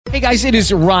Hey guys, it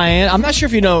is Ryan. I'm not sure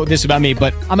if you know this about me,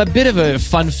 but I'm a bit of a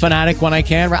fun fanatic when I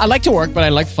can. I like to work, but I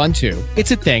like fun too.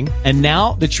 It's a thing. And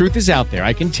now the truth is out there.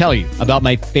 I can tell you about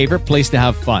my favorite place to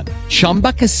have fun.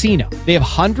 Chumba Casino. They have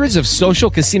hundreds of social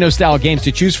casino style games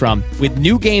to choose from with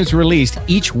new games released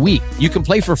each week. You can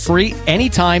play for free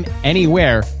anytime,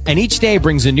 anywhere. And each day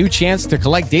brings a new chance to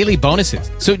collect daily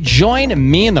bonuses. So join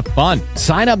me in the fun.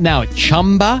 Sign up now at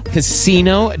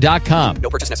ChumbaCasino.com. No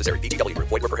purchase necessary. VGW.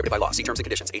 Void where prohibited by law. See terms and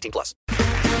conditions. 18+.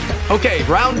 Okay,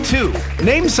 round two.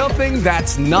 Name something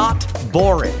that's not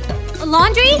boring. A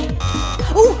laundry?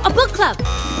 Ooh, a book club.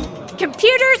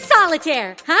 Computer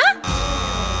solitaire,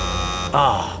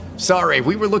 huh? Sorry,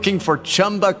 we were looking for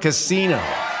Chumba Casino.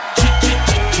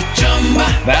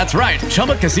 That's right.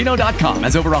 ChumbaCasino.com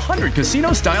has over 100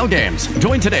 casino-style games.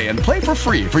 Join today and play for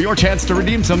free for your chance to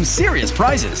redeem some serious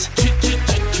prizes.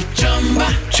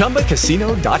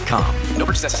 ChumbaCasino.com. No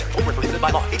purchase necessary. Void where prohibited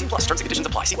by law. 18+. Terms and conditions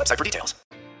apply. See website for details.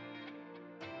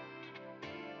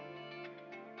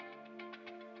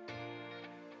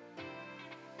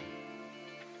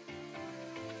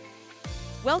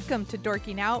 Welcome to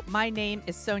Dorking Out. My name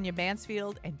is Sonia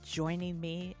Mansfield, and joining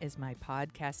me is my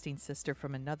podcasting sister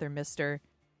from another mister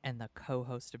and the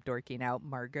co-host of Dorking Out,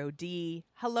 Margot D.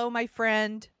 Hello, my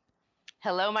friend.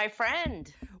 Hello, my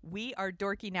friend. We are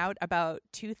dorking out about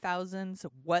 2000's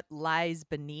What Lies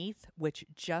Beneath, which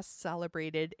just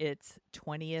celebrated its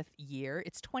 20th year.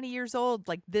 It's 20 years old,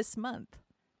 like this month.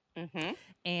 Mm-hmm.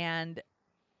 And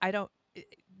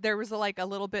there was a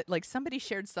little bit, like somebody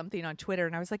shared something on Twitter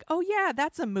and I was like, oh yeah,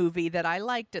 that's a movie that I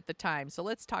liked at the time. So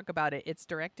let's talk about it. It's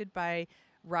directed by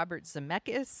Robert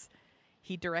Zemeckis.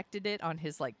 He directed it on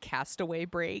his castaway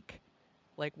break.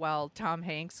 Like while Tom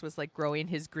Hanks was growing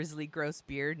his grizzly gross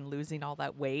beard and losing all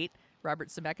that weight, Robert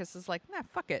Zemeckis is like, nah,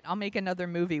 fuck it. I'll make another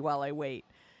movie while I wait.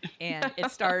 And it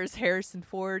stars Harrison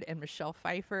Ford and Michelle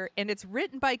Pfeiffer. And it's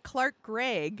written by Clark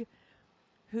Gregg,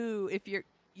 who, if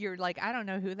you're like, I don't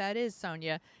know who that is,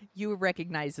 Sonia, you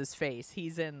recognize his face.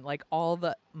 He's in all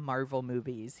the Marvel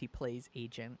movies. He plays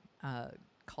Agent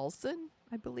Coulson,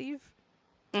 I believe.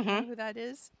 Mm-hmm. You know who that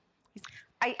is?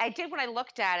 I did when I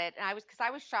looked at it, and I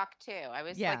was shocked too. I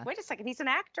was like, wait a second, he's an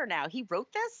actor now. He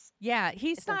wrote this? Yeah,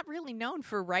 he's not really known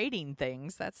for writing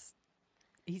things.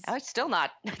 He's still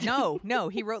not. No,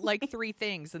 he wrote 3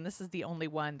 things, and this is the only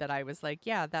one that I was like,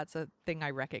 yeah, that's a thing I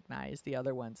recognize. The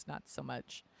other ones, not so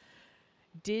much.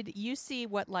 Did you see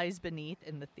What Lies Beneath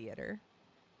in the theater?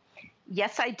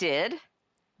 Yes, I did.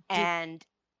 And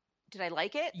did I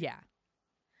like it? Yeah.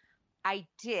 I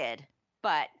did,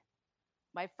 but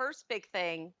my first big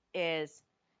thing is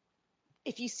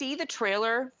if you see the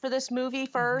trailer for this movie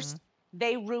first,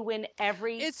 they ruin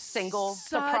every single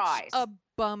surprise. It's a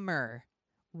bummer.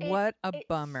 What a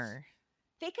bummer.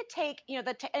 They could take, and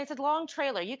it's a long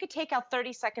trailer. You could take out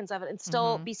 30 seconds of it and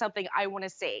still be something I want to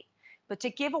see. But to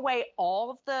give away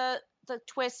all of the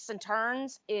twists and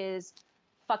turns is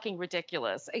fucking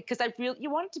ridiculous. Because you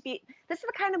want it to be, this is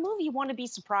the kind of movie you want to be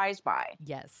surprised by.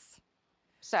 Yes.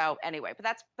 So anyway, but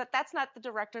that's not the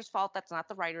director's fault. That's not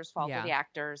the writer's fault or the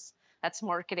actors. That's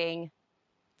marketing.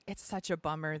 It's such a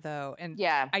bummer though. And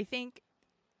yeah, I think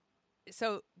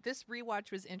so this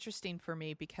rewatch was interesting for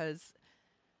me because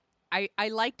I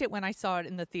liked it when I saw it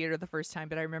in the theater the first time,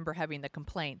 but I remember having the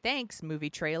complaint, thanks movie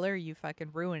trailer, you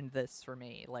fucking ruined this for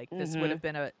me. This would have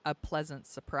been a pleasant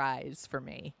surprise for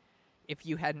me if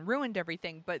you hadn't ruined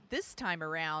everything. But this time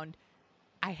around,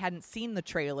 I hadn't seen the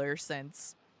trailer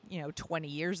since 20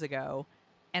 years ago.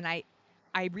 And I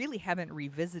really haven't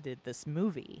revisited this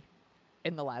movie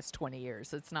in the last 20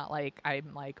 years. It's not like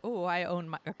I'm like, oh, I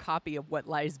own a copy of What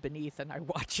Lies Beneath and I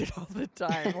watch it all the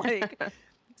time.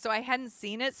 So I hadn't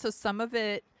seen it. So some of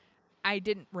it I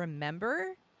didn't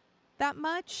remember that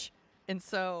much. And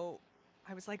so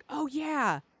I was like, oh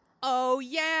yeah,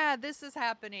 this is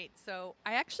happening. So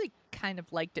I actually kind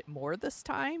of liked it more this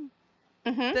time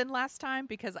than last time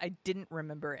because I didn't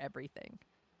remember everything.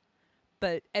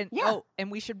 And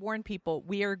we should warn people,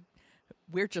 we're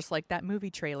just like that movie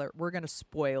trailer. We're going to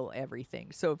spoil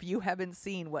everything. So if you haven't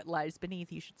seen What Lies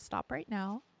Beneath, you should stop right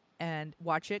now and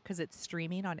watch it because it's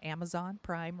streaming on Amazon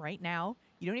Prime right now.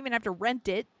 You don't even have to rent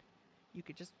it. You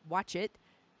could just watch it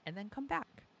and then come back.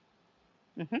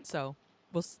 So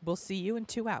we'll see you in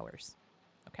 2 hours.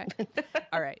 Okay?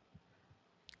 All right.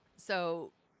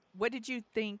 So what did you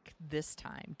think this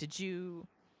time? Did you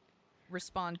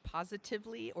respond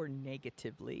positively or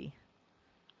negatively?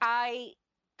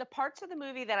 The parts of the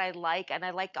movie that I like, and I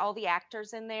like all the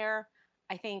actors in there,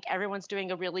 I think everyone's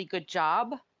doing a really good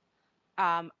job.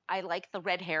 I like the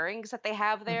red herrings that they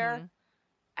have there.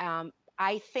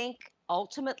 I think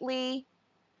ultimately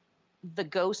the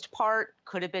ghost part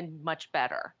could have been much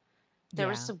better. There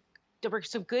were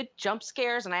some good jump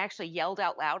scares, and I actually yelled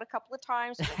out loud a couple of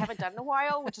times, which I haven't done in a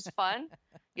while, which is fun.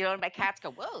 And my cats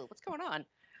go, "Whoa, what's going on?"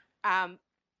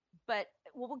 But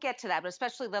we'll get to that. But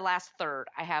especially the last third,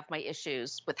 I have my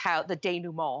issues with how the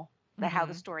denouement, how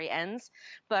the story ends.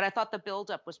 But I thought the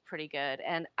buildup was pretty good,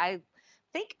 and I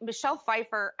think Michelle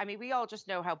Pfeiffer. I mean, we all just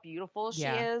know how beautiful she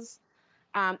is.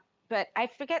 But I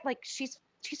forget, like she's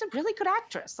a really good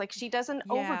actress. Like she doesn't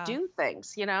overdo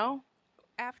things,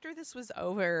 After this was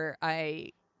over,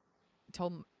 I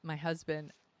told my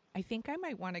husband, I think I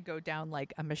might want to go down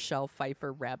like a Michelle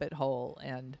Pfeiffer rabbit hole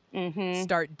and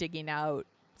start digging out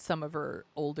some of her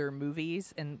older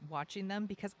movies and watching them,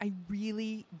 because I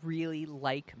really, really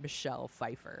like Michelle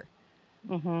Pfeiffer.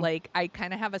 Like I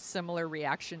kind of have a similar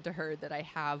reaction to her that I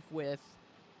have with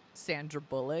Sandra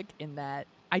Bullock, in that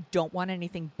I don't want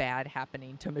anything bad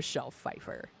happening to Michelle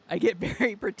Pfeiffer. I get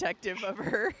very protective of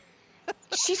her.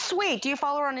 She's sweet. Do you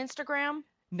follow her on Instagram?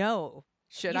 No.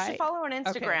 You should follow her on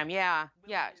Instagram. Okay.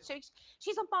 Yeah.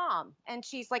 She's a mom, and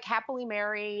she's like happily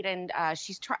married, and I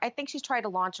think she's trying to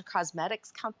launch a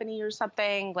cosmetics company or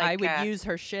something. Like I would use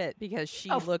her shit because she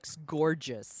looks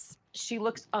gorgeous. She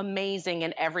looks amazing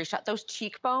in every shot. Those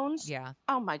cheekbones. Yeah.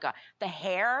 Oh my God. The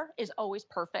hair is always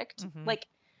perfect. Like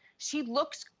she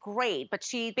looks great, but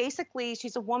she's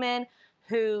a woman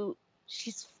who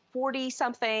she's 40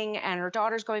 something, and her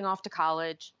daughter's going off to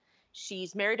college.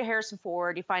 She's married to Harrison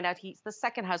Ford. You find out he's the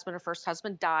second husband. Her first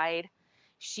husband died.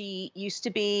 She used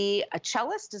to be a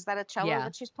cellist. Is that a cello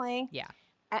that she's playing? Yeah.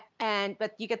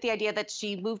 But you get the idea that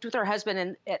she moved with her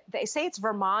husband, and they say it's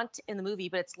Vermont in the movie,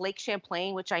 but it's Lake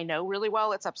Champlain, which I know really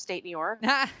well. It's upstate New York.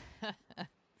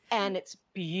 And it's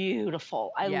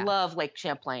beautiful. I love Lake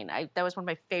Champlain. That was one of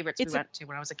my favorites we went to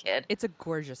when I was a kid. It's a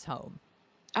gorgeous home.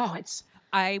 Oh,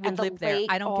 I would live there. Lake,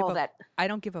 I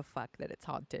don't give a fuck that it's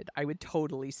haunted. I would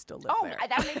totally still live there. Oh,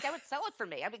 that would sell it for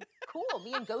me. I mean, cool.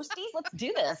 Me and Ghosties, let's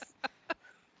do this.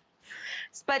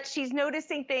 But she's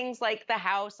noticing things like the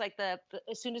house, like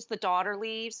as soon as the daughter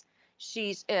leaves,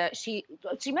 she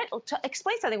might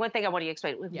explain something. One thing I want you to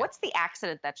explain. What's the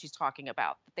accident that she's talking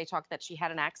about? They talk that she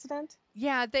had an accident?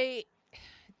 Yeah,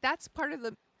 that's part of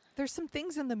there's some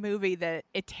things in the movie that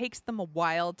it takes them a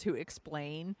while to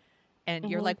explain.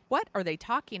 And you're like, what are they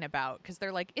talking about? Because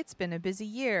they're like, it's been a busy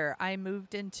year. I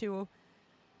moved into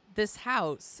this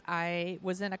house. I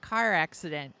was in a car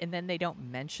accident. And then they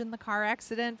don't mention the car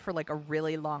accident for like a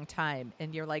really long time.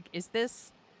 And you're like, is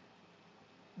this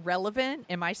relevant?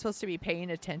 Am I supposed to be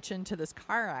paying attention to this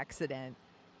car accident?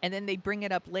 And then they bring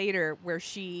it up later where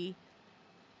she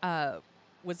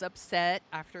was upset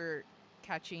after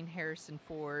catching Harrison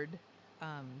Ford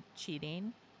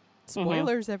cheating.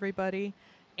 Spoilers, everybody.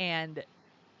 And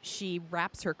she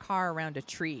wraps her car around a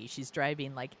tree. She's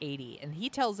driving like 80. And he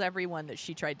tells everyone that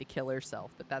she tried to kill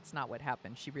herself, but that's not what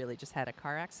happened. She really just had a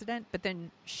car accident. But then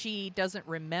she doesn't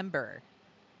remember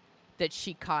that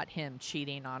she caught him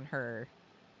cheating on her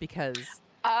because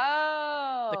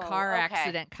the car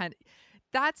accident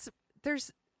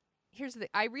here's the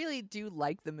I really do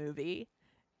like the movie.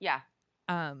 Yeah.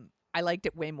 I liked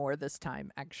it way more this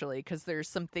time, actually, because there's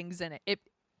some things in it.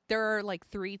 There are like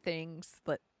 3 things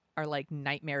that are like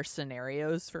nightmare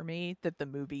scenarios for me that the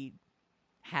movie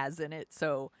has in it.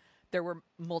 So there were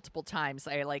multiple times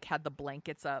I like had the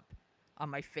blankets up on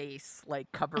my face,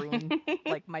 like covering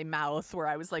like my mouth, where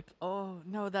I was like, oh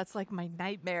no, that's like my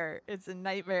nightmare. It's a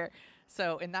nightmare.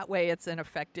 So in that way, it's an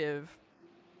effective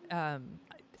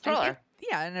thriller.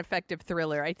 An effective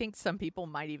thriller. I think some people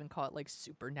might even call it like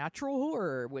supernatural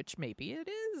horror, which maybe it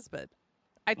is, but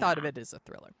I thought of it as a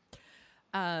thriller.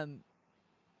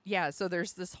 So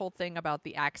there's this whole thing about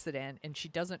the accident, and she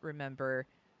doesn't remember,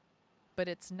 but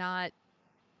it's not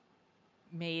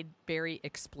made very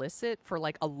explicit for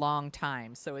like a long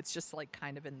time. So it's just like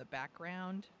kind of in the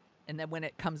background. And then when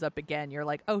it comes up again, you're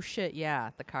like, oh shit, yeah,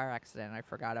 the car accident. I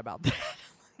forgot about that.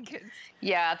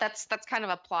 Yeah, that's kind of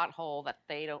a plot hole that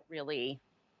they don't really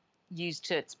use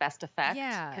to its best effect.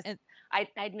 Yeah. And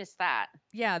I'd miss that.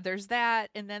 Yeah, there's that.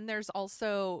 And then there's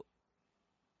also,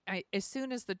 as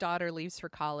soon as the daughter leaves for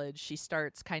college, she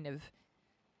starts kind of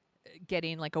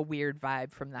getting like a weird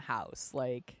vibe from the house.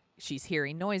 Like she's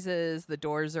hearing noises, the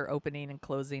doors are opening and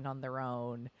closing on their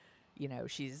own. You know,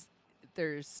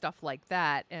 there's stuff like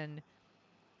that. And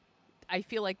I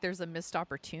feel like there's a missed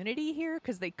opportunity here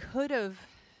because they could have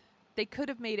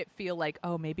made it feel like,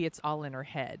 oh, maybe it's all in her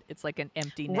head. It's like an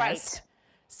empty nest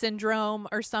syndrome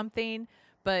or something,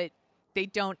 but they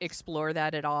don't explore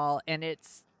that at all. And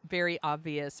it's very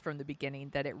obvious from the beginning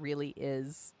that it really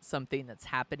is something that's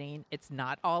happening. It's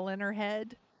not all in her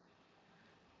head.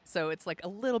 So it's like a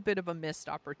little bit of a missed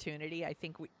opportunity. I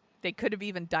think they could have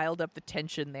even dialed up the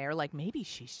tension there. Like maybe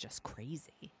she's just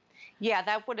crazy. Yeah,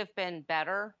 that would have been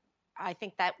better. I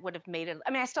think that would have made it.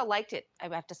 I mean, I still liked it. I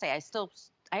have to say,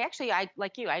 I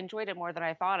like you. I enjoyed it more than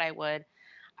I thought I would.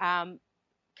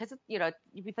 Because you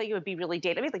think it would be really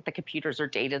dated. I mean, like the computers are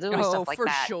dated. There's always stuff like for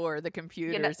that. sure. The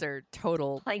computers are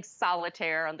total. Playing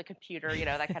solitaire on the computer,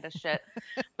 that kind of shit.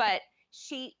 But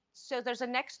so there's a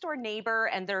next door neighbor,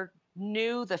 and they're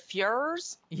new, the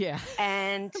Fuhrers. Yeah.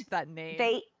 And that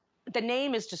name. The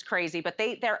name is just crazy, but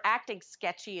they're acting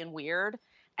sketchy and weird.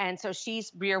 And so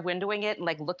she's rear windowing it and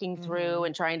like looking through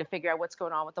and trying to figure out what's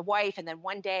going on with the wife. And then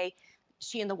one day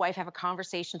she and the wife have a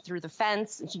conversation through the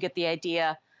fence, and she get the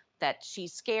idea that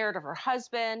she's scared of her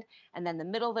husband. And then the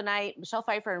middle of the night, Michelle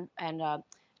Pfeiffer and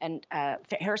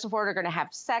Harrison Ford are going to have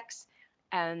sex.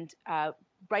 And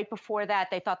right before that,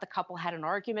 they thought the couple had an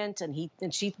argument,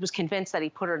 and she was convinced that he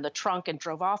put her in the trunk and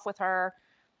drove off with her.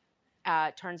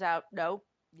 Turns out, no,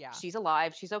 she's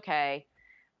alive. She's okay.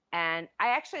 And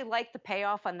I actually like the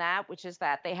payoff on that, which is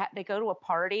that they go to a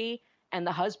party, and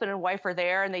the husband and wife are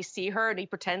there, and they see her, and he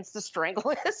pretends to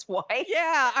strangle his wife.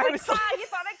 Yeah, I was like, you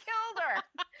thought I killed her,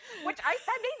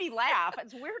 that made me laugh.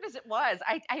 As weird as it was,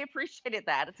 I appreciated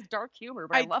that. It's dark humor,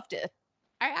 but I loved it.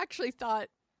 I actually thought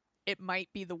it might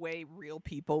be the way real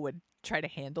people would try to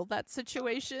handle that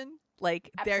situation. Like,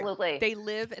 absolutely, they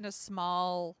live in a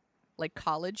small like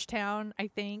college town, I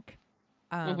think,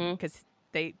 because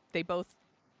they both.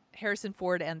 Harrison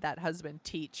Ford and that husband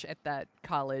teach at that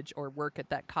college or work at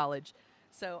that college.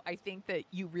 So I think that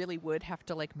you really would have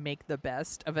to like make the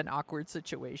best of an awkward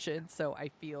situation. So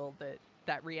I feel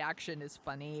that reaction is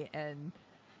funny, and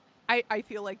I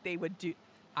feel like I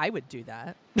would do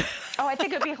that. Oh, I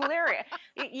think it'd be hilarious.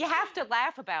 You have to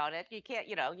laugh about it. You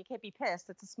can't be pissed.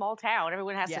 It's a small town.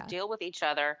 Everyone has to deal with each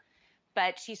other.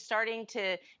 But she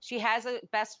has a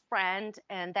best friend,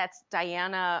 and that's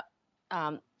Diana,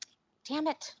 damn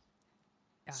it.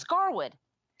 Scarwood.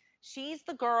 She's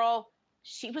the girl.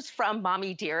 She was from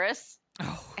Mommy Dearest.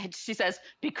 Oh. And she says,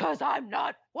 because I'm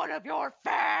not one of your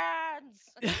fans.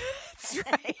 That's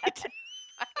right.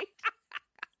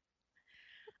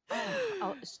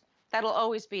 That'll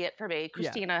always be it for me.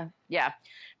 Christina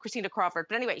Crawford.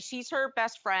 But anyway, she's her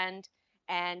best friend,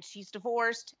 and she's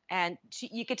divorced, and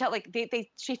you could tell like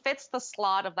she fits the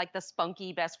slot of like the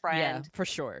spunky best friend. Yeah, for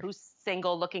sure. Who's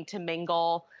single, looking to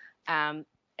mingle.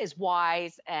 Is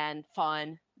wise and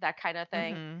fun, that kind of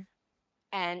thing.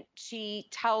 And she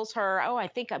tells her, oh, I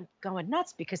think I'm going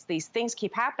nuts because these things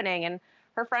keep happening. And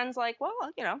her friend's like, well,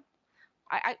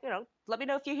 I let me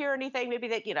know if you hear anything, maybe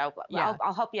that,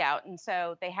 I'll help you out. And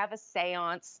so they have a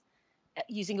seance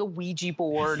using a Ouija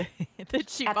board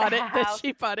that she bought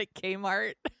at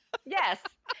Kmart. Yes.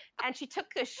 And she took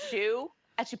a shoe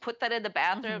and she put that in the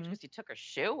bathroom because she took her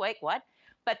shoe. Wait, what?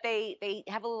 But they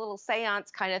have a little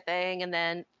seance kind of thing, and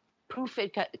then poof,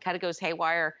 it kind of goes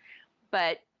haywire.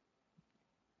 But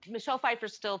Michelle Pfeiffer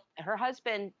her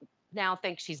husband now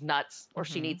thinks she's nuts or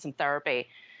she needs some therapy.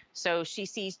 So she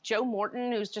sees Joe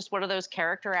Morton, who's just one of those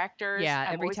character actors. Yeah,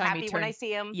 I'm every always time happy when I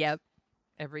see him. Yep,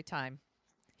 every time.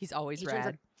 He's always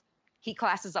rad. He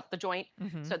classes up the joint.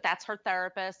 So that's her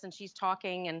therapist, and she's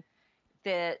talking, and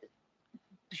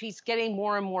she's getting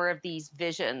more and more of these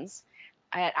visions.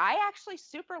 I actually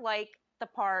super like the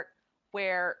part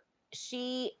where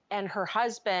she and her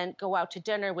husband go out to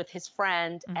dinner with his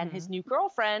friend and his new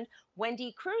girlfriend,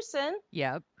 Wendy Crewson.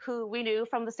 Yep. Who we knew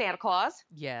from the Santa Claus.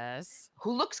 Yes.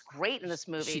 Who looks great in this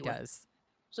movie. She does.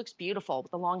 She looks beautiful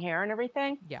with the long hair and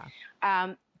everything. Yeah.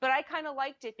 But I kind of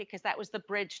liked it because that was the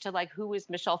bridge to like, who is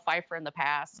Michelle Pfeiffer in the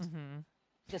past?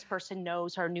 This person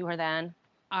knew her then.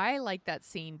 I like that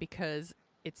scene because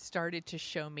it started to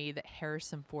show me that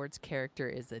Harrison Ford's character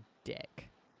is a dick.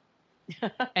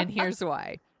 And here's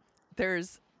why.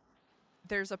 There's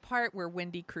a part where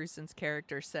Wendy Crewson's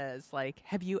character says, like,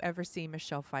 have you ever seen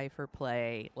Michelle Pfeiffer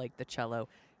play, like, the cello?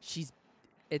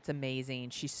 It's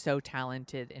amazing. She's so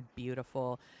talented and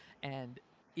beautiful. And,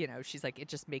 she's like, it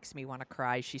just makes me want to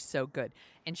cry. She's so good.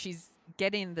 And she's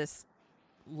getting this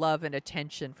love and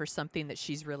attention for something that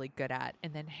she's really good at.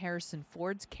 And then Harrison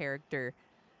Ford's character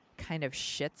kind of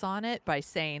shits on it by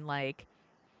saying, like,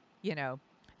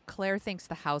 Claire thinks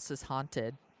the house is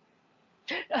haunted.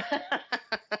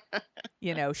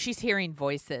 She's hearing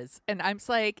voices. And I'm just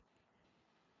like,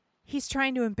 he's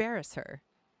trying to embarrass her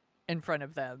in front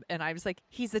of them. And I was like,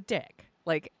 he's a dick.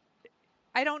 Like,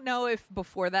 I don't know if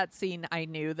before that scene I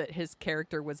knew that his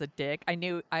character was a dick.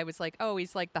 I was like, oh,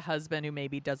 he's like the husband who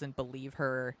maybe doesn't believe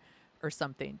her or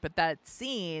something. But that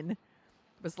scene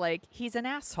was like, he's an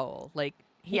asshole. Like,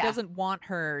 he doesn't want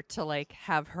her to, like,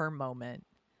 have her moment.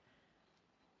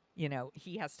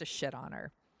 he has to shit on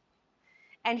her.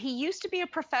 And he used to be a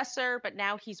professor, but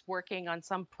now he's working on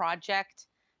some project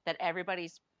that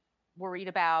everybody's worried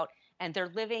about. And they're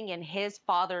living in his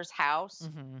father's house.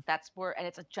 Mm-hmm. That's where, and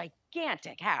it's a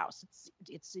gigantic house.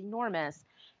 It's enormous.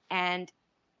 And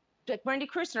Wendy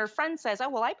Cruz and her friend says, "Oh,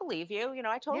 well, I believe you.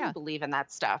 I totally believe in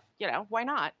that stuff. Why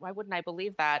not? Why wouldn't I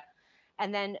believe that?"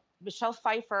 And then Michelle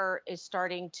Pfeiffer is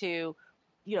starting to,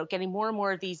 getting more and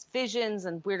more of these visions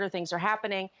and weirder things are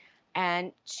happening.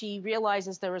 And she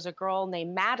realizes there was a girl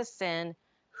named Madison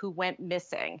who went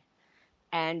missing.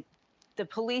 And the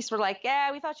police were like,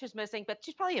 "Yeah, we thought she was missing, but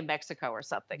she's probably in Mexico or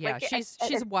something." Yeah, she's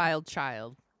a wild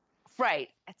child. Right.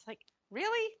 It's like,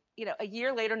 really? A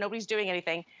year later, nobody's doing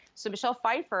anything. So Michelle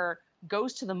Pfeiffer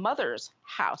goes to the mother's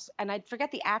house. And I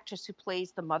forget the actress who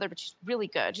plays the mother, but she's really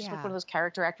good. She's like one of those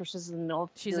character actresses in the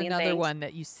old She's another one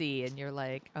that you see and you're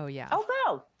like, oh, yeah. Oh,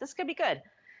 no, this could be good.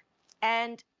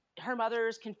 And her mother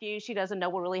is confused. She doesn't know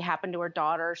what really happened to her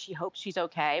daughter. She hopes she's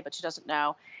okay, but she doesn't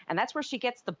know. And that's where she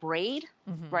gets the braid,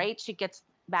 right? She gets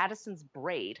Madison's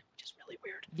braid, which is really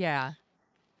weird. Yeah.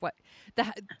 What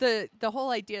the whole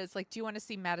idea is like, do you want to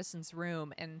see Madison's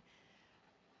room? And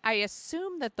I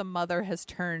assume that the mother has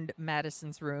turned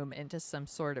Madison's room into some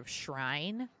sort of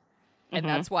shrine. And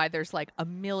that's why there's like a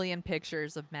million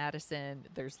pictures of Madison.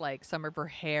 There's like some of her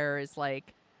hair is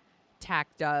like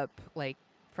tacked up, like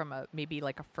from maybe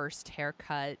like a first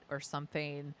haircut or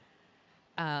something.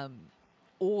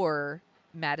 Or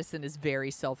Madison is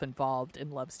very self-involved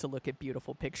and loves to look at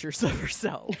beautiful pictures of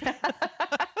herself.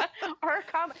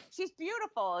 She's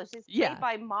beautiful. She's played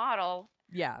by model.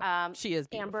 Yeah, she is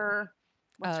beautiful. Amber.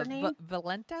 What's her name?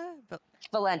 Valente.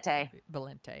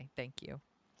 Thank you.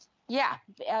 Yeah.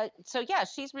 So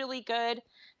she's really good.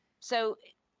 So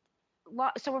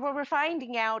what we're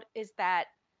finding out is that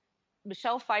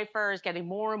Michelle Pfeiffer is getting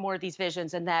more and more of these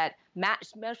visions, and that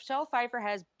Michelle Pfeiffer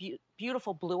has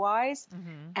beautiful blue eyes,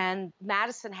 and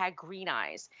Madison had green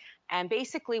eyes. And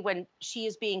basically, when she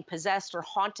is being possessed or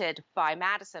haunted by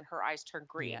Madison, her eyes turn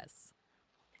green. Yes.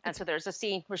 And so there's a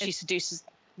scene where she seduces.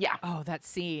 Yeah. Oh, that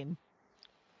scene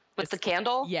with the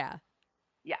candle. Yeah.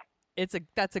 Yeah.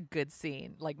 That's a good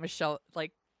scene. Like Michelle,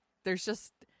 like there's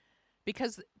just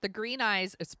because the green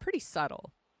eyes, it's pretty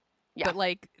subtle. Yeah. But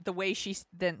like the way she's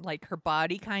then like her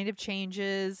body kind of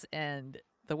changes and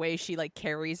the way she like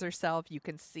carries herself, you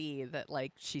can see that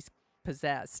like she's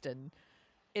possessed, and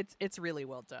it's really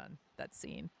well done, that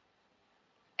scene.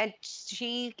 And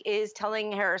she is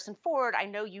telling Harrison Ford, "I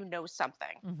know you know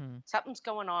something. Something's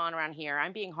going on around here.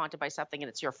 I'm being haunted by something and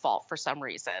it's your fault for some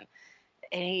reason."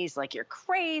 And he's like, "You're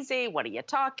crazy. What are you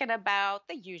talking about?"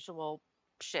 The usual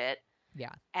shit.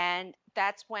 Yeah. And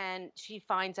that's when she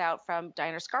finds out from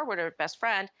Diana Scarwood, her best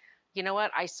friend, "You know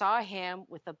what? I saw him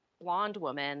with a blonde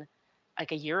woman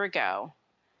like a year ago,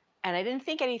 and I didn't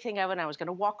think anything of it. And I was going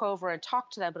to walk over and talk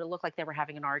to them, but it looked like they were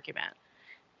having an argument."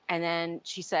 And then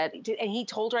she said, and he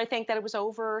told her, I think, that it was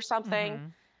over or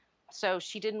something. So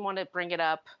she didn't want to bring it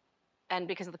up. And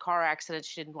because of the car accident,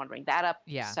 she didn't want to bring that up.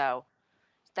 Yeah. So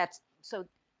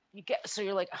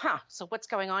you're like, so what's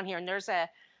going on here? And there's a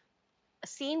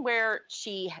scene where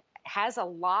she has a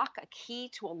key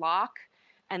to a lock.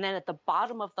 And then at the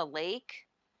bottom of the lake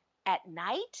at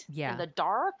night, in the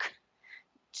dark,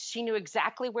 she knew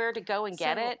exactly where to go and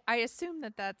get it. I assume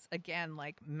that that's, again,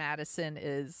 like Madison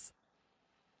is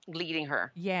leading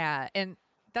her. Yeah. And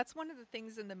that's one of the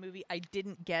things in the movie I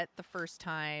didn't get the first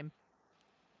time,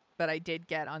 but I did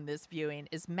get on this viewing,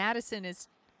 is Madison is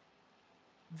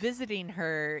visiting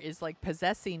her, is like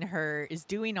possessing her, is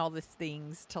doing all these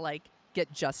things to like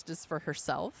get justice for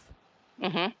herself.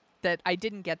 That I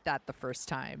didn't get that the first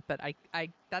time, but I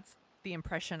that's the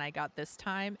impression I got this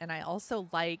time. And I also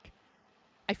I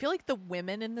feel like the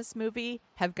women in this movie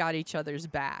have got each other's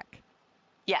back.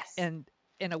 Yes. And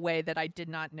in a way that I did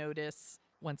not notice,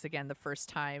 once again, the first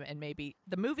time. And maybe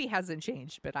the movie hasn't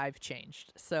changed, but I've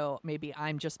changed. So maybe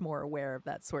I'm just more aware of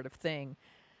that sort of thing.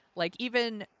 Like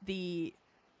even the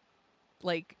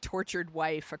like tortured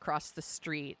wife across the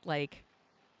street, like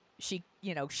she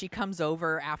comes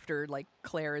over after like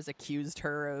Claire has accused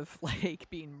her of like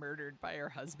being murdered by her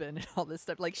husband and all this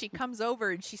stuff. Like she comes over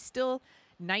and she's still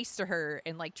nice to her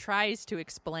and like tries to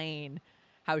explain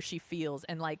how she feels.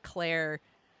 And like Claire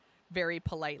very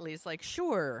politely is like,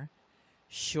 sure,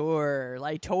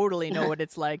 I totally know what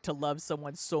it's like to love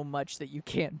someone so much that you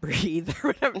can't breathe or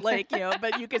whatever. Like,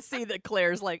 but you can see that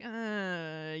Claire's like,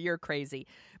 you're crazy,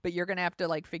 but you're going to have to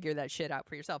like figure that shit out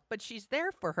for yourself. But she's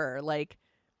there for her. Like,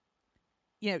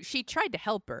 she tried to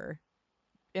help her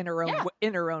in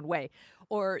her own way.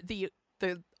 Or the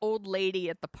old lady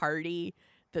at the party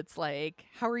that's like,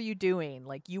 how are you doing?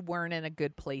 Like, you weren't in a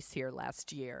good place here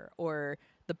last year. Or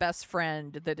the best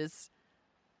friend that is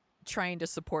trying to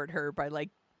support her by like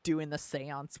doing the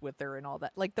seance with her and all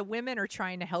that. Like, the women are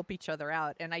trying to help each other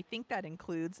out. And I think that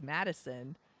includes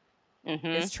Madison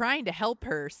is trying to help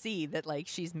her see that like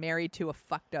she's married to a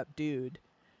fucked up dude.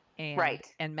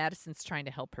 And Madison's trying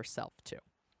to help herself too.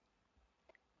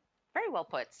 Very well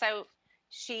put. So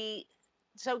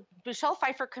Michelle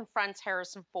Pfeiffer confronts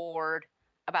Harrison Ford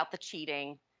about the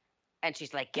cheating, and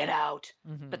she's like, "Get out!"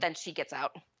 But then she gets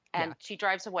out, and she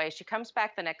drives away. She comes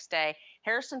back the next day.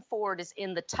 Harrison Ford is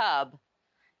in the tub,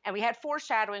 and we had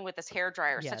foreshadowing with this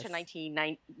hairdryer. Such a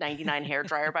 1999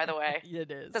 hairdryer, by the way.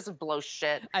 It is. It doesn't blow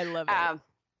shit. I love it.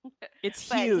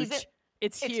 It's huge.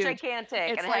 It's huge. It's gigantic,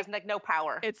 and it has like no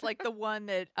power. It's like the one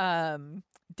that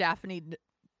Daphne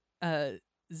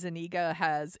Zuniga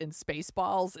has in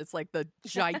Spaceballs. It's like the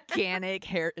gigantic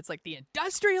hair. It's like the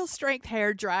industrial strength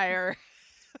hair dryer.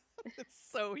 It's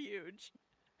so huge.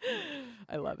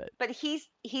 I love it. But he's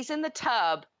in the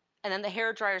tub, and then the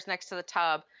hair dryer's next to the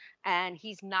tub, and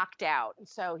he's knocked out. And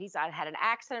so he's had an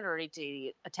accident, or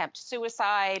he attempt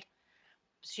suicide.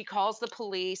 She calls the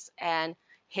police, and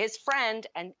his friend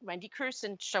and Wendy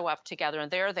Crewson show up together,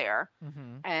 and they're there.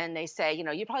 And they say,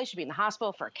 you probably should be in the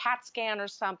hospital for a CAT scan or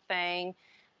something.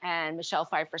 And Michelle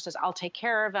Pfeiffer says, "I'll take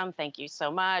care of him. Thank you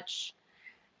so much."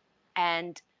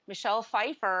 And Michelle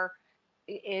Pfeiffer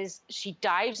she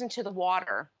dives into the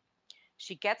water.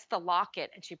 She gets the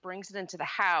locket and she brings it into the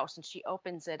house and she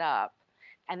opens it up.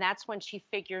 And that's when she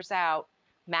figures out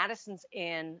Madison's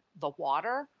in the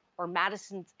water, or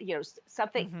Madison's,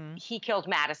 something. He killed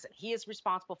Madison. He is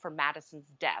responsible for Madison's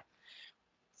death.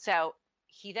 So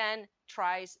he then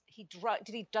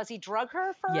does he drug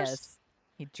her first? Yes.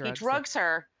 He drugs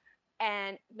her,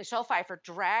 and Michelle Pfeiffer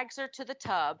drags her to the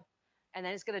tub, and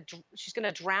then she's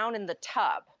gonna drown in the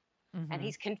tub.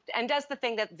 And and does the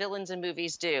thing that villains in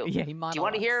movies do. Yeah, he monologues. Do you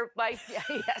want to hear my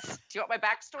yes? Do you want my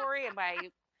backstory and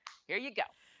here you go.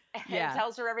 And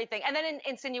tells her everything, and then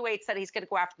insinuates that he's gonna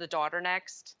go after the daughter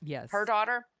next. Yes, her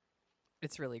daughter.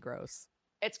 It's really gross.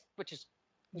 Which is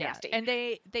nasty. And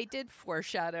they did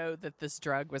foreshadow that this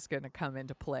drug was going to come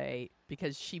into play,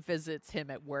 because she visits him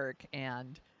at work,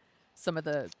 and some of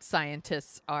the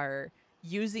scientists are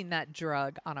using that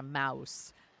drug on a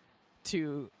mouse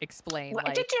to explain.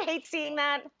 Did you hate seeing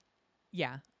that?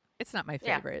 Yeah, it's not my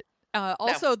favorite.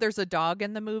 Also, there's a dog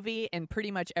in the movie, and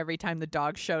pretty much every time the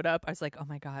dog showed up, I was like, oh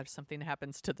my God, if something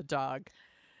happens to the dog.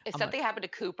 If something happened to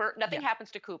Cooper, nothing happens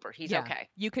to Cooper. He's okay.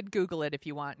 You could Google it if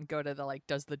you want and go to the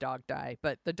does the dog die?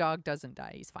 But the dog doesn't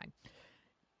die. He's fine.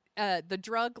 The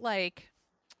drug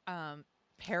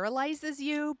paralyzes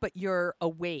you, but you're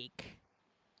awake.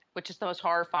 Which is the most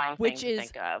horrifying thing to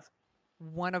think of.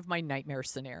 One of my nightmare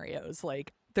scenarios.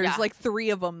 Like, there's like 3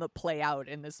 of them that play out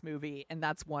in this movie, and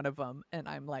that's one of them. And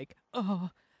I'm like, oh,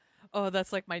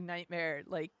 that's like my nightmare.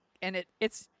 Like, and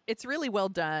it's really well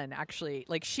done, actually.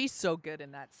 Like, she's so good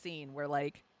in that scene where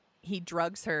like he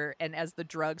drugs her, and as the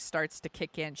drug starts to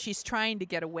kick in, she's trying to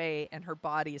get away, and her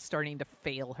body is starting to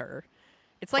fail her.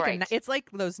 It's like it's like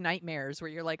those nightmares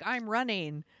where you're like, I'm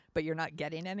running, but you're not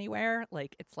getting anywhere.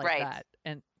 Like, it's like that.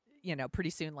 And pretty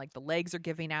soon, like, the legs are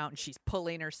giving out, and she's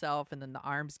pulling herself, and then the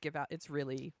arms give out. It's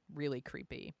really, really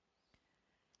creepy.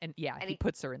 And he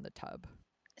puts her in the tub.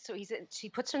 So she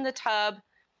puts her in the tub,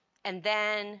 and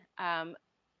then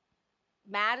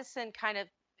Madison kind of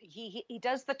he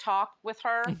does the talk with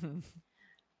her,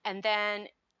 and then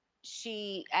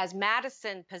as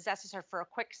Madison possesses her for a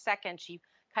quick second, she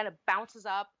kind of bounces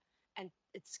up, and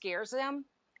it scares him,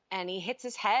 and he hits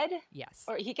his head. Yes.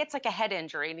 Or he gets like a head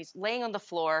injury, and he's laying on the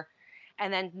floor,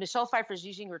 and then Michelle Pfeiffer's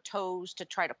using her toes to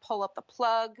try to pull up the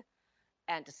plug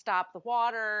and to stop the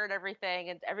water and everything,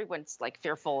 and everyone's like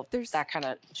fearful of that kind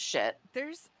of shit.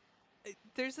 There's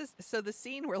this, so the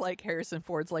scene where like Harrison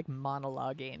Ford's like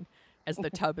monologuing as the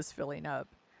tub is filling up.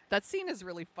 That scene is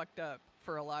really fucked up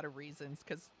for a lot of reasons,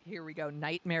 because here we go.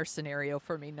 Nightmare scenario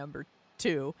for me number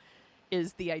 2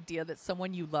 is the idea that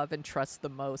someone you love and trust the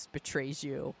most betrays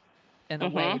you in a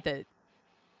way that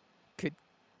could,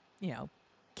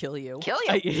 kill you.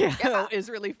 Is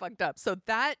really fucked up. So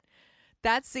that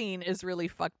scene is really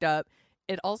fucked up.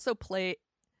 It also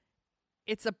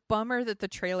it's a bummer that the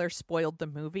trailer spoiled the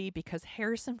movie, because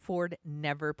Harrison Ford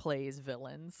never plays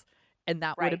villains. And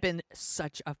that would have been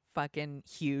such a fucking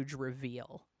huge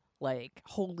reveal. Like,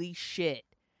 holy shit.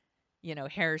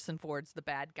 Harrison Ford's the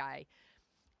bad guy.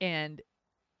 And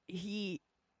he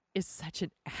is such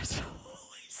an asshole.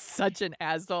 He's such an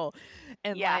asshole.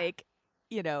 And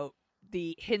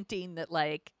the hinting that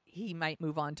like he might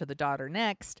move on to the daughter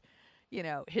next, you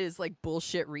know, his like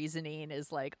bullshit reasoning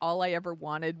is like, all I ever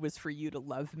wanted was for you to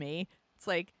love me. It's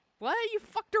like, what? You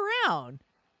fucked around.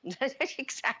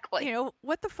 Exactly. You know,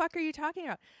 what the fuck are you talking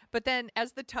about? But then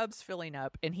as the tub's filling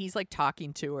up and he's like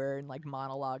talking to her and like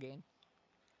monologuing,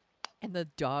 and the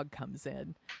dog comes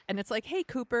in and it's like, hey,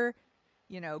 Cooper,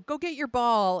 you know, go get your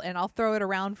ball and I'll throw it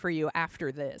around for you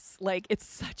after this. Like, it's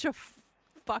such a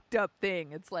fucked up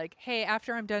thing. It's like, hey,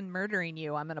 after I'm done murdering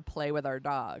you, I'm going to play with our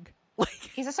dog. Like,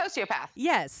 he's a sociopath.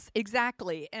 Yes,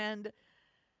 exactly. And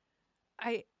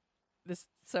I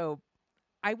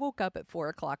woke up at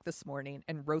 4:00 this morning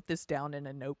and wrote this down in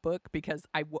a notebook because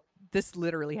this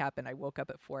literally happened. I woke up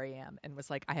at 4 a.m. and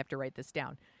was like, I have to write this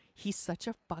down. He's such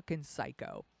a fucking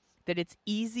psycho that it's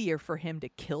easier for him to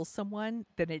kill someone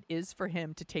than it is for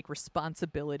him to take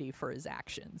responsibility for his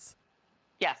actions.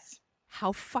 Yes.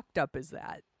 How fucked up is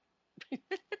that?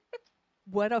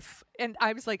 And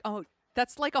I was like, oh,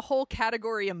 that's like a whole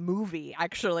category of movie,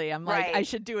 actually. I'm like, Right. I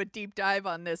should do a deep dive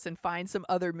on this and find some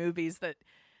other movies that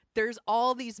there's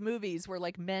all these movies where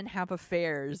like men have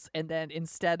affairs and then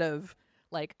instead of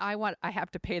like, I have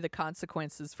to pay the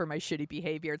consequences for my shitty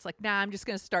behavior. It's like, nah, I'm just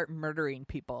going to start murdering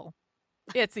people.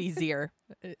 It's easier.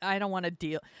 I don't want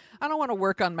to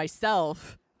work on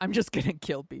myself. I'm just going to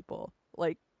kill people.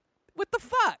 Like, what the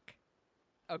fuck?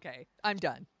 Okay, I'm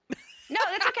done. No,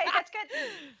 that's okay. That's good.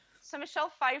 So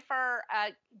Michelle Pfeiffer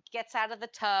gets out of the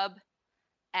tub,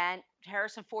 and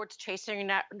Harrison Ford's chasing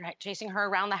her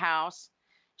around the house.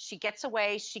 She gets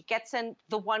away. She gets in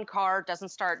the one car, doesn't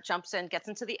start, jumps in, gets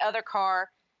into the other car,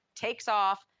 takes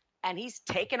off, and he's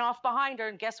taken off behind her.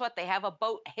 And guess what? They have a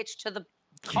boat hitched to the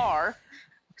car.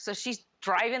 So she's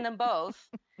driving them both.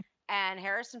 And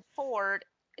Harrison Ford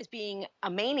is being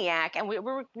a maniac. And we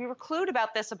were clued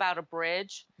about this about a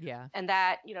bridge. Yeah. And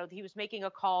that, you know, he was making a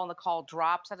call and the call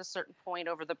drops at a certain point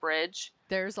over the bridge.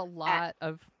 There's a lot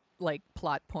of like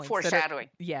plot points. Foreshadowing.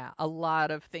 A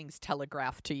lot of things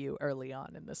telegraphed to you early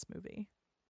on in this movie.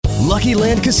 Lucky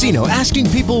Land Casino, asking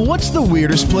people, what's the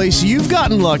weirdest place you've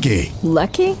gotten lucky?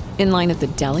 Lucky? In line at the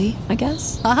deli, I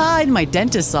guess? Aha, in my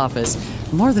dentist's office.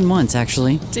 More than once,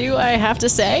 actually. Do I have to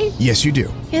say? Yes, you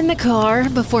do. In the car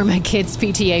before my kids'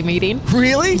 PTA meeting.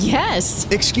 Really? Yes.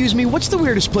 Excuse me, what's the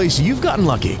weirdest place you've gotten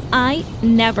lucky? I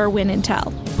never win and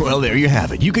tell. Well, there you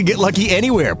have it. You can get lucky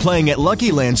anywhere, playing at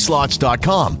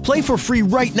LuckyLandSlots.com. Play for free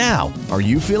right now. Are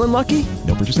you feeling lucky?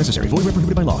 No purchase necessary. Void where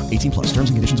prohibited by law. 18 plus. Terms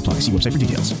and conditions apply. See website for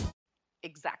details.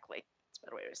 Exactly. That's a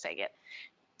better way of saying it.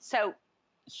 So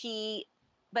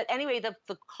but anyway,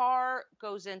 the car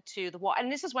goes into the wall.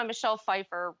 And this is when Michelle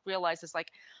Pfeiffer realizes, like,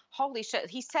 holy shit.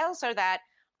 He tells her that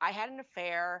I had an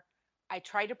affair. I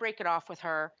tried to break it off with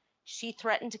her. She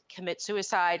threatened to commit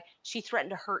suicide. She threatened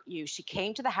to hurt you. She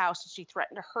came to the house and she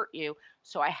threatened to hurt you.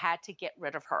 So I had to get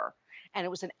rid of her. And it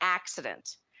was an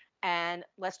accident. And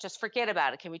let's just forget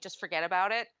about it. Can we just forget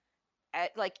about it?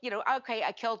 Like, you know, okay,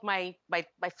 I killed my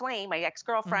flame, my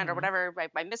ex-girlfriend or whatever,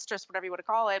 my mistress, whatever you want to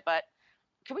call it. But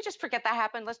can we just forget that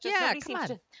happened? Let's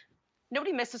just,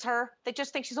 nobody misses her. They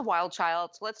just think she's a wild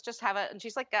child. So let's just have it. And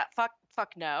she's like, fuck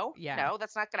no. Yeah. No,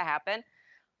 that's not going to happen.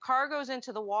 Car goes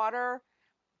into the water.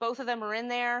 Both of them are in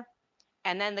there.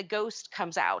 And then the ghost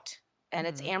comes out. And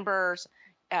it's Amber's,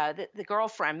 the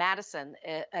girlfriend, Madison,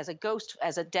 as a ghost,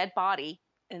 as a dead body.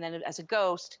 And then as a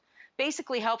ghost,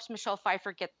 basically helps Michelle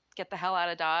Pfeiffer get the hell out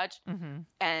of Dodge.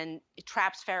 And it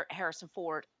traps Harrison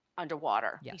Ford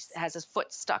underwater. Yes. He has his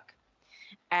foot stuck.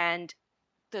 And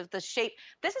the shape,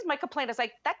 this is my complaint. It's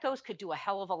like, that ghost could do a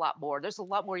hell of a lot more. There's a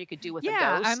lot more you could do with a ghost.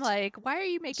 Yeah, I'm like, why are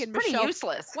you making It's pretty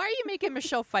useless. Why are you making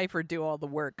Michelle Pfeiffer do all the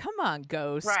work? Come on,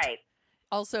 ghost. Right.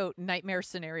 Also, nightmare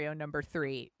scenario number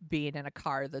 3, being in a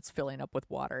car that's filling up with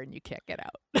water and you can't get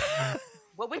out.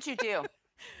 What would you do?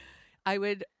 I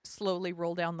would slowly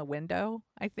roll down the window,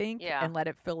 I think, and let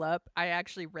it fill up. I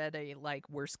actually read a like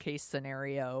worst case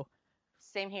scenario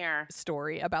Same here.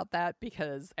 story about that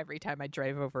because every time I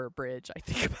drive over a bridge, I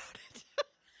think about it.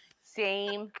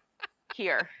 Same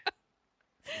here.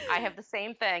 I have the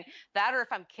same thing. That, or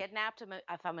if I'm kidnapped,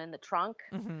 if I'm in the trunk,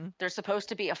 there's supposed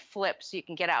to be a flip so you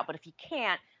can get out. But if you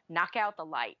can't, knock out the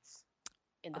lights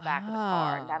in the back of the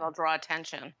car, and that'll draw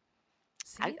attention.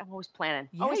 I'm always planning.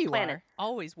 Yeah, always you planning.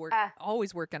 are.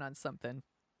 Always working on something.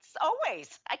 Always.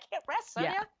 I can't rest,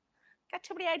 Sonia. Yeah. Got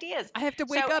too many ideas. I have to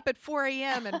wake up at 4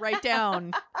 a.m. and write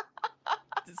down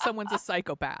someone's a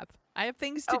psychopath. I have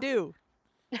things to do.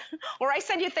 Or I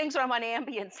send you things when I'm on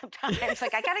Ambien sometimes.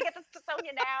 Like, I got to get this to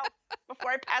Sonia now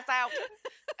before I pass out.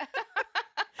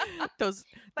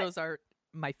 Those are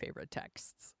my favorite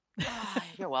texts.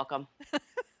 You're welcome.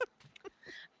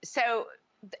 So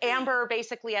Amber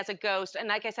basically as a ghost, and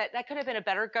like I said, that could have been a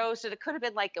better ghost, and it could have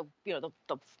been like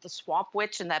the swamp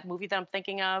witch in that movie that I'm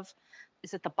thinking of.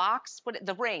 Is it The Box?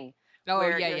 The Ring? Oh,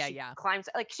 where, yeah, she yeah. climbs,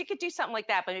 like she could do something like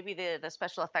that, but maybe the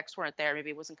special effects weren't there.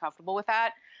 Maybe he wasn't comfortable with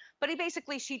that. But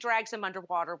she drags him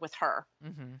underwater with her.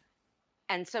 Mm-hmm.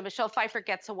 And so Michelle Pfeiffer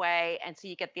gets away, and so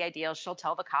you get the idea. She'll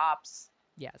tell the cops.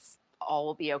 Yes. All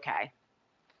will be okay.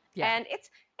 Yeah. And it's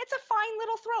a fine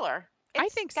little thriller. I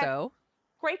think so.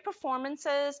 Great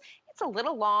performances. It's a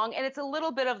little long, and it's a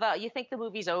little bit of you think the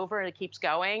movie's over and it keeps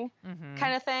going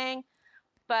kind of thing.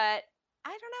 But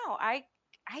I don't know. I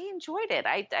enjoyed it.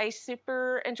 I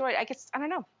super enjoyed it. I guess, I don't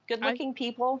know. Good looking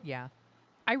people. Yeah.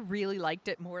 I really liked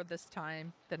it more this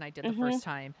time than I did the first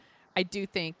time. I do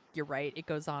think you're right. It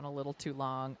goes on a little too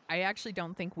long. I actually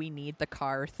don't think we need the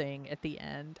car thing at the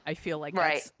end. I feel like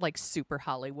that's like super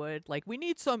Hollywood. Like we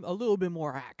need a little bit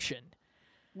more action.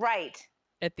 Right.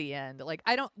 At the end. Like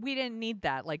we didn't need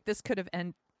that. Like this could have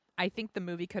I think the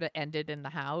movie could have ended in the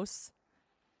house.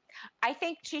 I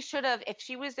think she should have, if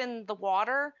she was in the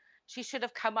water, she should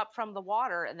have come up from the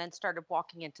water and then started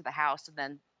walking into the house and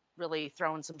then really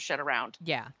throwing some shit around.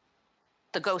 Yeah.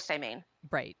 The ghost, I mean.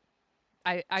 Right.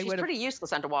 She's pretty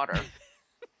useless underwater.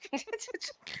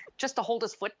 Just to hold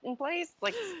his foot in place.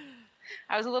 Like,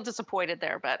 I was a little disappointed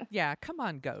there, but. Yeah, come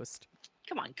on, Ghost.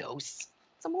 Come on, Ghost.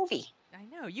 It's a movie. I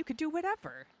know. You could do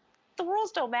whatever. The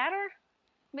rules don't matter.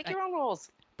 Make your own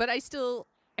rules. But I still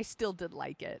did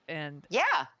like it. And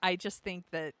yeah, I just think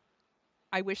that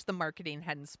I wish the marketing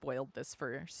hadn't spoiled this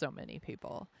for so many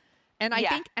people. And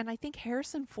I think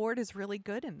Harrison Ford is really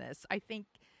good in this. I think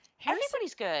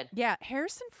everybody's good. Yeah,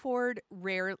 Harrison Ford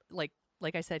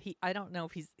like I said, I don't know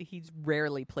if he's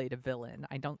rarely played a villain.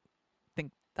 I don't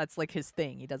think that's like his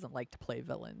thing. He doesn't like to play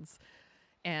villains.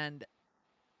 And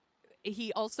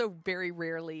he also very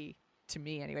rarely, to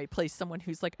me anyway, plays someone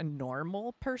who's like a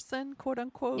normal person, quote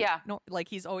unquote. Yeah. No, like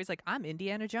he's always like, I'm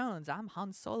Indiana Jones, I'm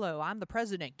Han Solo, I'm the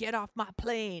president, get off my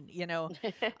plane, you know.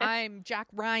 I'm Jack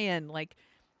Ryan. Like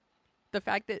the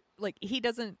fact that like he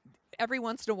doesn't, every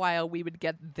once in a while we would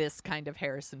get this kind of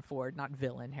Harrison Ford, not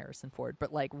villain Harrison Ford,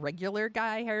 but like regular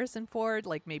guy Harrison Ford,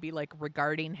 like maybe like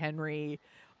Regarding Henry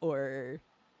or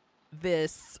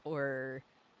this, or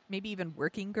maybe even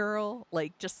Working Girl,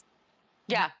 like just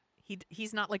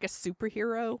he's not like a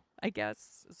superhero, I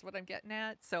guess is what I'm getting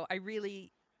at. So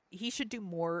he should do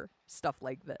more stuff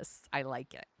like this. I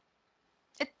like it.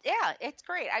 It's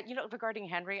great. Regarding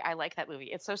Henry, I like that movie.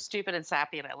 It's so stupid and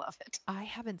sappy, and I love it. I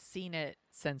haven't seen it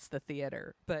since the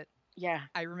theater, but yeah,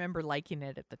 I remember liking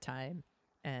it at the time.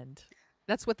 And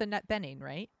that's with Annette Bening,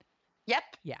 right? Yep.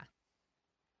 Yeah.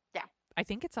 Yeah. I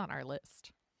think it's on our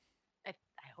list. I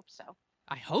hope so.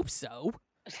 I hope so.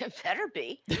 It better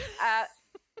be.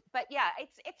 But yeah,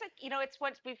 it's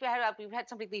what we've had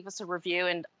somebody leave us a review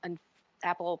and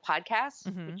Apple Podcasts,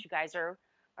 which you guys are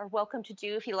welcome to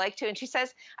do if you like to. And she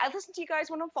says, I listen to you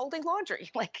guys when I'm folding laundry.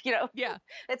 Like, yeah,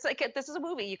 it's like, this is a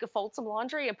movie. You could fold some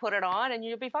laundry and put it on and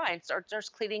you'll be fine. Start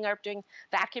just cleaning up, doing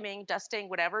vacuuming, dusting,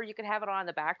 whatever. You can have it on in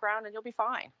the background and you'll be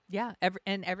fine. Yeah.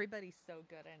 And everybody's so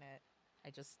good in it.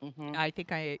 I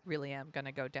think I really am going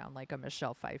to go down like a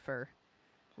Michelle Pfeiffer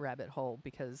rabbit hole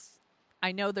because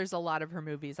I know there's a lot of her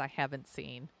movies I haven't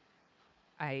seen.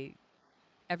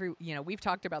 We've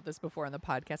talked about this before on the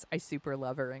podcast. I super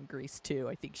love her in Grease 2.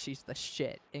 I think she's the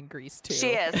shit in Grease 2. She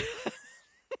is.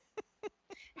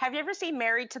 Have you ever seen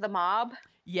Married to the Mob?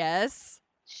 Yes.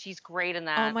 She's great in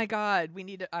that. Oh my God.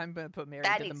 I'm going to put Married to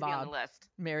the Mob. That needs to be on the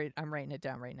list. I'm writing it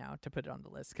down right now to put it on the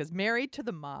list because Married to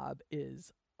the Mob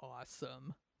is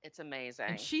awesome. It's amazing.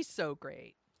 And she's so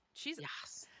great.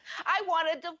 Yes. I want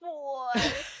a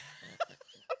divorce.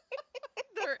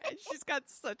 She's got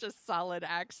such a solid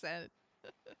accent.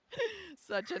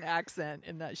 Such an accent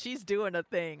in that. She's doing a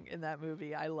thing in that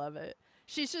movie. I love it.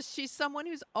 She's someone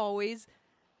who's always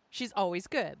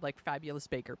good. Like Fabulous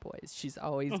Baker Boys. She's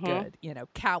always good.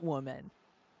 Catwoman.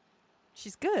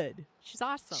 She's good. She's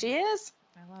awesome. She is.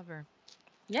 I love her.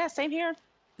 Yeah, same here.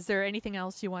 Is there anything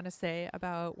else you want to say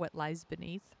about What Lies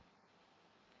Beneath?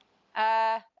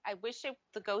 I wish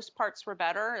the ghost parts were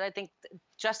better. I think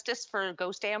justice for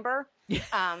Ghost Amber.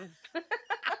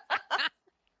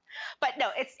 But no,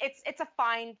 it's a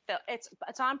fine film.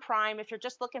 It's on Prime. If you're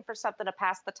just looking for something to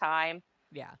pass the time,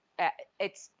 yeah,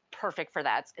 it's perfect for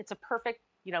that. It's a perfect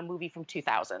movie from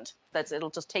 2000. It'll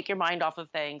just take your mind off of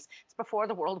things. It's before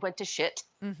the world went to shit.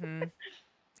 Mm-hmm.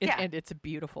 And it's a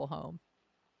beautiful home.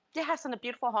 Yes, and a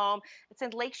beautiful home. It's in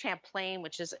Lake Champlain,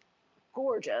 which is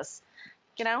gorgeous.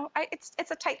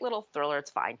 It's a tight little thriller.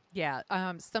 It's fine. Yeah.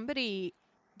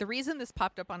 The reason this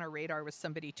popped up on our radar was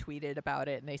somebody tweeted about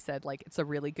it, and they said, like, it's a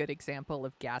really good example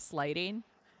of gaslighting.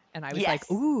 And I was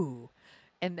like, ooh.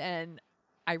 And then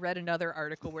I read another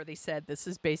article where they said this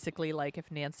is basically like if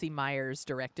Nancy Meyers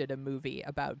directed a movie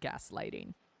about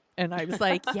gaslighting. And I was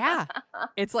like, yeah,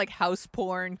 it's like house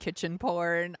porn, kitchen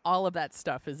porn, all of that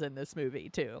stuff is in this movie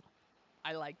too.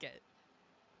 I like it.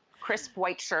 Crisp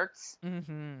white shirts.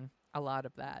 Mm-hmm. A lot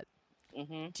of that.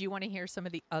 Mm-hmm. Do you want to hear some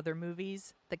of the other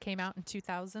movies that came out in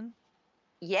 2000?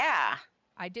 Yeah.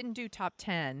 I didn't do top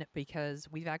 10 because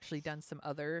we've actually done some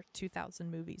other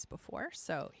 2000 movies before.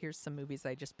 So here's some movies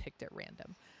I just picked at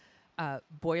random.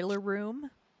 Boiler Room.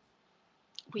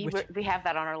 We have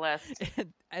that on our list.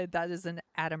 That is an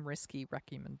Adam Risky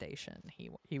recommendation.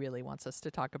 He really wants us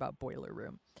to talk about Boiler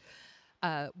Room.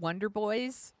 Wonder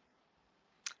Boys.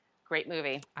 Great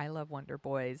movie. I love Wonder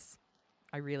Boys.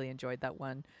 I really enjoyed that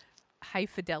one. High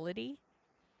Fidelity.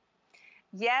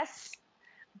 Yes,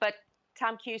 but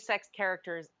Tom Cusack's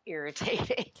character is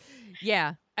irritating.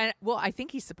 Yeah, and well, I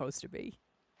think he's supposed to be.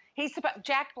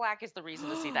 Jack Black is the reason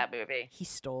to see that movie. He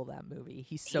stole that movie.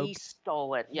 He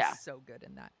stole it. Yeah, he's so good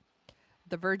in that.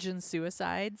 The Virgin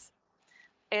Suicides.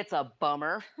 It's a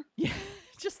bummer. Yeah,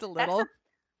 just a little.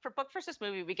 For Book versus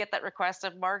Movie, we get that request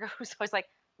of Margo, who's always like,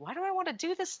 why do I want to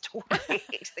do this story?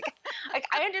 like,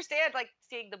 I understand like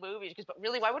seeing the movies, but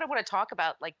really, why would I want to talk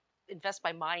about like invest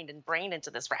my mind and brain into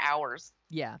this for hours?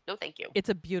 Yeah. No, thank you. It's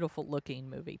a beautiful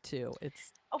looking movie too.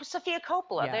 Sophia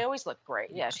Coppola. Yeah. They always look great.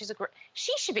 Yeah,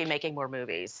 she should be making more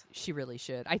movies. She really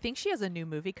should. I think she has a new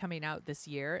movie coming out this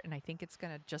year, and I think it's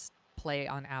gonna just play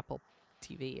on Apple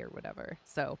TV or whatever.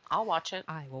 So I'll watch it.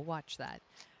 I will watch that.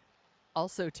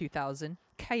 Also 2000,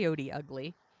 Coyote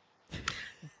Ugly.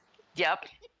 Yep.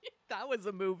 That was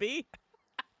a movie.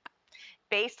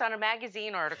 Based on a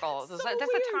magazine article. So That's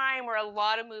a time where a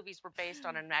lot of movies were based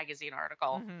on a magazine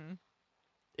article.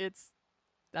 Mm-hmm.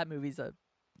 That movie's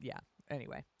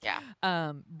anyway.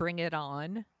 Yeah. Bring It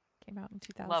On came out in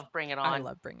 2000. Love Bring It On. I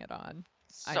love Bring It On.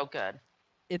 So good.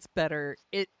 It's better.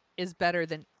 It is better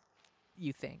than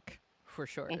you think, for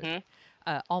sure.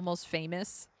 Mm-hmm. Almost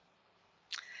Famous.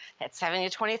 It's having a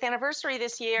 20th anniversary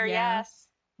this year. Yeah. Yes.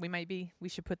 We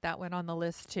should put that one on the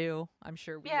list too. I'm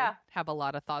sure we would have a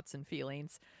lot of thoughts and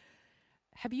feelings.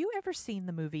 Have you ever seen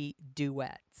the movie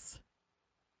Duets?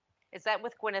 Is that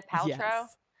with Gwyneth Paltrow?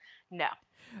 Yes. No.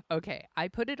 Okay. I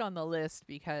put it on the list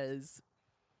because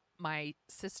my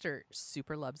sister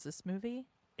super loves this movie.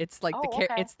 It's like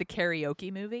it's the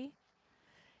karaoke movie.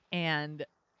 And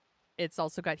it's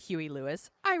also got Huey Lewis.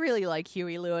 I really like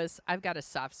Huey Lewis. I've got a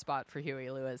soft spot for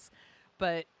Huey Lewis.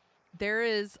 But there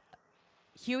is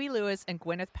Huey Lewis and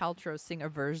Gwyneth Paltrow sing a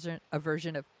version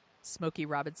of Smokey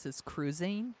Robinson's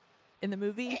Cruising in the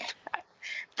movie.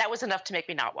 That was enough to make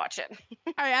me not watch it.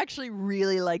 I actually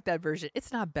really like that version.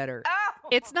 It's not better. Oh!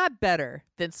 It's not better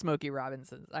than Smokey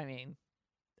Robinson's. I mean,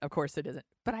 of course it isn't.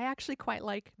 But I actually quite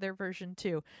like their version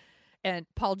too. And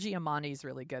Paul Giamatti's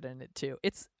really good in it too.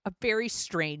 It's a very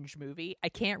strange movie. I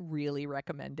can't really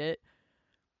recommend it,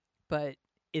 but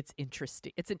it's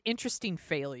interesting. It's an interesting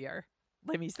failure.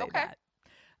 Let me say that.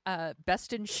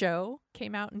 Best in Show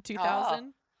came out in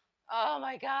 2000. Oh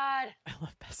my God. I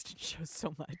love Best in Show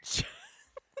so much.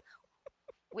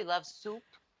 We love soup.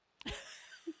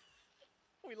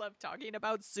 We love talking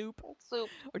about soup. Soup.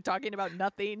 We're talking about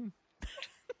nothing.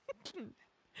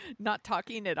 Not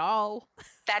talking at all.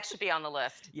 That should be on the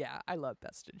list. Yeah, I love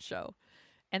Best in Show.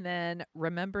 And then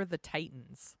Remember the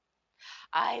Titans.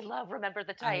 I love Remember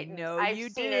the Titans. I know I've you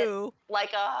seen do. It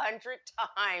like 100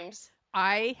 times.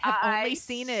 I have only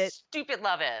seen it. Stupid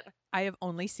love it. I have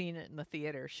only seen it in the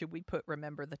theater. Should we put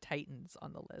Remember the Titans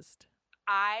on the list?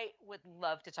 I would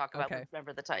love to talk about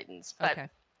Remember the Titans. But okay,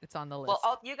 it's on the list.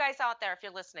 Well, you guys out there, if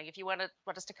you're listening, if you want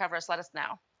us to cover us, let us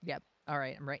know. Yep. All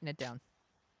right, I'm writing it down.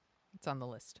 It's on the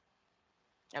list.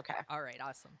 Okay. All right,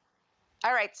 awesome.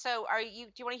 All right, so do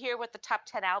you want to hear what the top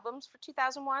 10 albums for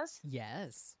 2000 was?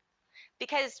 Yes.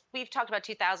 Because we've talked about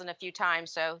 2000 a few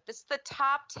times, so this is the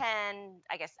top 10,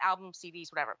 I guess, album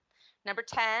CDs, whatever. Number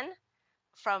 10,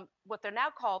 from what they're now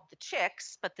called the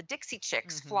Chicks, but the Dixie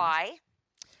Chicks, Fly.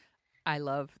 I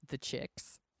love the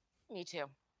Chicks. Me too.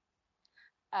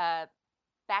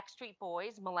 Backstreet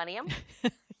Boys, Millennium.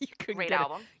 Great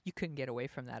album. You couldn't get away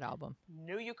from that album.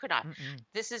 No, you could not.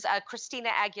 This is Christina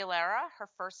Aguilera, her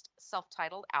first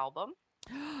self-titled album.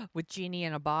 With Genie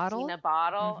in a Bottle? Genie in a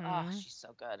Bottle. Oh, she's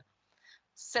so good.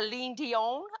 Celine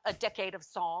Dion, A Decade of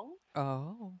Song.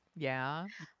 Oh, yeah.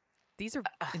 These are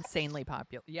insanely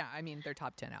popular. Yeah, I mean, they're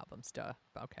top 10 albums, duh.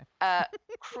 Okay.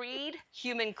 Creed,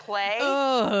 Human Clay.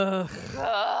 Ugh.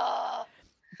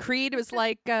 Creed was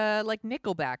like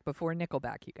Nickelback before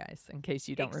Nickelback, you guys, in case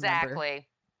you don't remember. Exactly.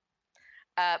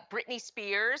 Britney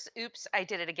Spears, Oops, I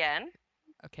Did It Again.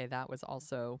 Okay, that was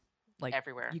also like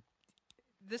everywhere.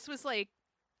 This was like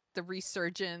the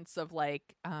resurgence of like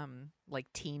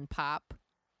teen pop,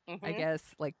 I guess.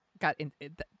 Like got in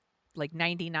like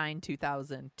 99,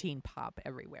 2000 teen pop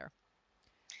everywhere.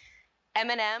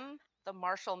 Eminem, the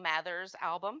Marshall Mathers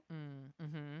album.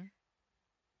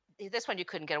 This one you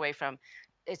couldn't get away from.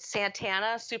 It's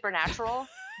Santana, Supernatural.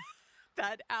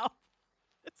 That album.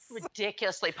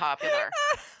 Ridiculously popular.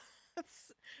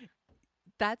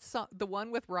 That's the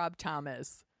one with Rob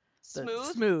Thomas.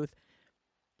 Smooth.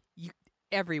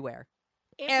 Everywhere.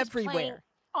 Everywhere.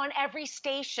 On every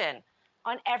station,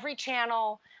 on every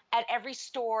channel, at every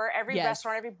store, every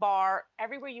restaurant, every bar,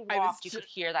 everywhere you walked, you could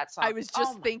hear that song. I was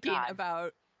just thinking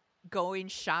about going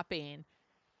shopping,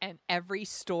 and every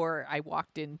store I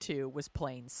walked into was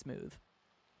playing Smooth.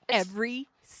 Every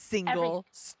single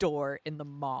store in the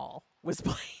mall was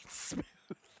playing Smooth.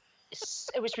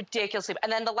 It was ridiculously.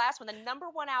 And then the last one, the number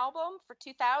one album for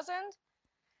 2000,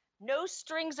 No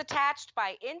Strings Attached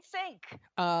by NSYNC.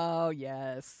 Oh,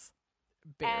 yes.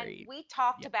 Buried. And we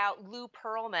talked about Lou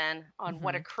Pearlman on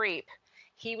What a Creep.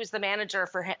 He was the manager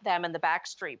for them and the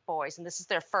Backstreet Boys. And this is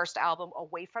their first album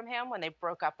away from him when they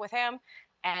broke up with him.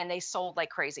 And they sold like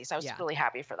crazy. So I was really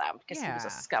happy for them because he was a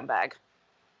scumbag.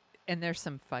 And there's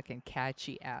some fucking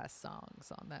catchy ass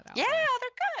songs on that album. Yeah,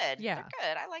 they're good. Yeah. They're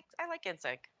good. I like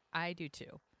NSYNC. I do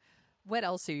too. What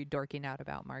else are you dorking out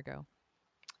about, Margot?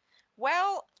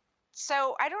 Well,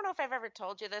 so I don't know if I've ever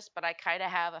told you this, but I kind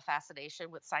of have a fascination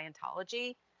with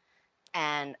Scientology.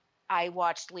 And I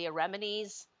watched Leah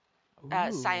Remini's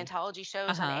Scientology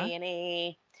shows on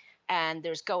A&E. And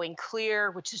there's Going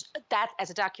Clear, which is that as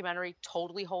a documentary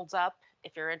totally holds up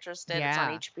if you're interested. It's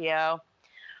on HBO.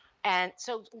 And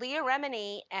so Leah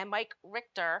Remini and Mike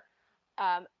Richter,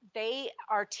 they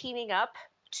are teaming up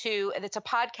and it's a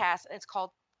podcast, and it's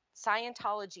called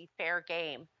Scientology Fair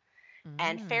Game.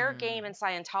 And fair game in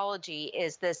Scientology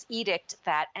is this edict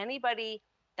that anybody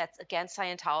that's against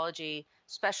Scientology,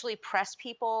 especially press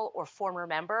people or former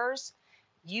members,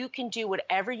 you can do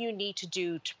whatever you need to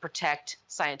do to protect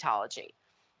Scientology.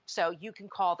 So you can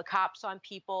call the cops on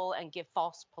people and give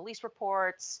false police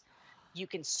reports. You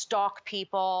can stalk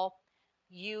people.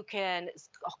 You can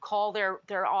call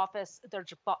their office, their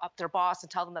boss,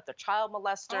 and tell them that they're child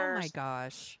molesters. Oh my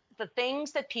gosh. The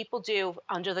things that people do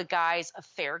under the guise of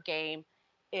fair game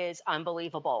is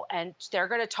unbelievable. And they're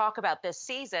going to talk about this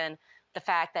season, the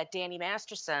fact that Danny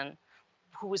Masterson,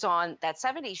 who was on that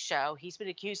 70s show, he's been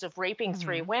accused of raping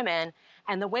 3 women.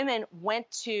 And the women went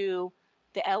to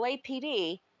the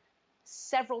LAPD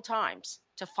several times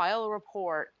to file a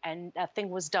report, and nothing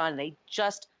was done. They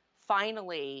just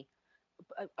finally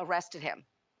arrested him.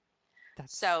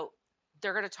 So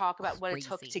they're going to talk about what it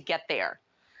took to get there.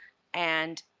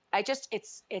 And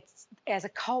it's as a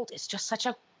cult, it's just such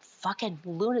a fucking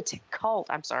lunatic cult.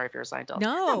 I'm sorry if you're a Scientologist.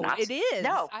 No, it is.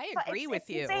 No, I agree with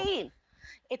you. Insane.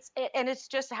 It's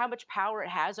just how much power it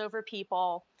has over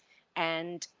people,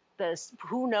 and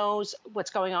who knows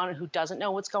what's going on and who doesn't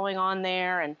know what's going on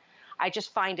there. And I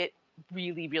just find it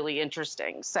really, really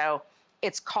interesting. So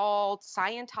it's called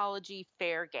Scientology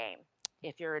Fair Game,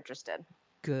 if you're interested.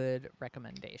 Good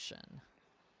recommendation.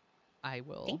 I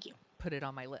will put it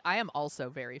on my list. I am also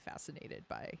very fascinated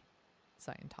by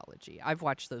Scientology. I've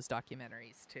watched those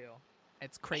documentaries too.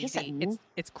 It's crazy.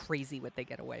 It's crazy what they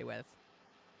get away with.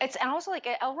 And also like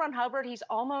L. Ron Hubbard, he's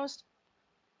almost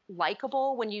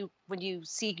likable when you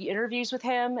see interviews with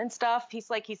him and stuff.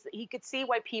 He could see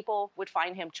why people would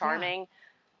find him charming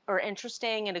or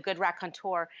interesting and a good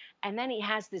raconteur. And then he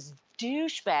has this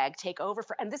douchebag take over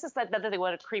and this is another thing,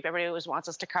 what a creep. Everybody always wants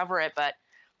us to cover it, but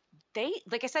they,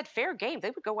 like I said, fair game. They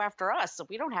would go after us. So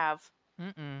we don't have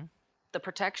the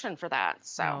protection for that.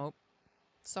 So nope.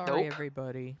 Sorry,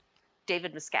 everybody.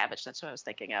 David Miscavige. That's what I was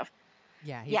thinking of.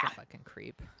 Yeah, he's a fucking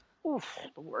creep. Oof,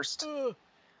 the worst.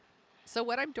 So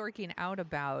what I'm dorking out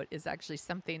about is actually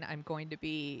something I'm going to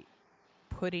be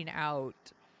putting out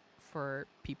for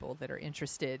people that are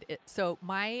interested. So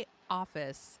my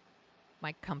office,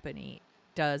 my company,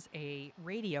 does a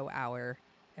radio hour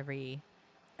every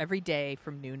day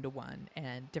from noon to 1,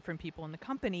 and different people in the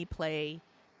company play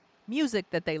music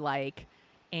that they like.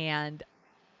 And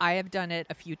I have done it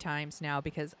a few times now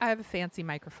because I have a fancy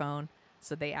microphone.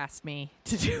 So they asked me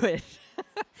to do it.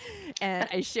 And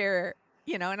I share,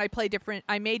 and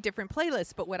I made different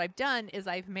playlists. But what I've done is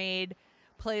I've made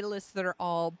playlists that are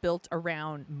all built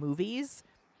around movies.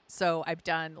 So I've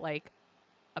done like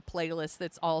a playlist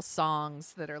that's all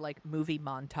songs that are like movie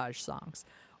montage songs.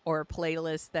 or a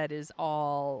playlist that is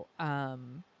all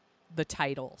the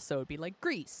title. So it'd be like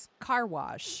Grease, Car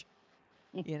Wash,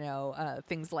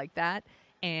 things like that.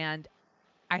 And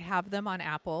I have them on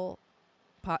Apple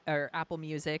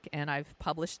Music, and I've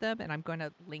published them, and I'm going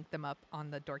to link them up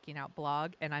on the Dorking Out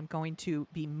blog, and I'm going to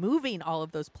be moving all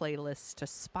of those playlists to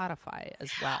Spotify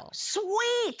as well.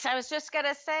 Sweet! I was just going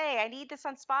to say, I need this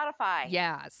on Spotify.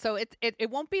 Yeah, so it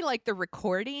won't be like the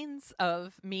recordings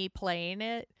of me playing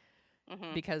it,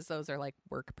 because those are like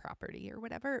work property or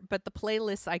whatever, but the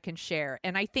playlists I can share,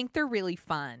 and I think they're really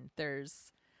fun.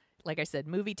 There's, like I said,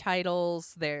 movie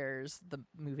titles, there's the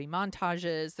movie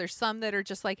montages, there's some that are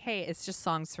just like, hey, it's just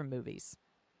songs from movies.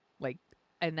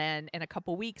 And then in a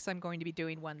couple weeks, I'm going to be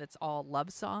doing one that's all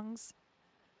love songs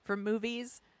from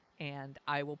movies, and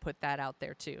I will put that out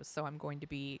there too. So I'm going to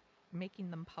be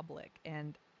making them public,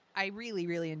 and I really,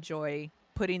 really enjoy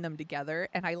putting them together,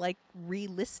 and I like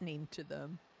re-listening to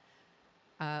them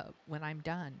when I'm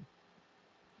done.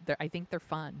 I think they're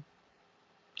fun.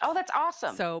 Oh, that's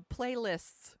awesome. So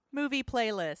playlists, movie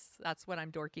playlists, that's what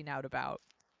I'm dorking out about.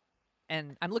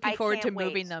 And I'm looking forward to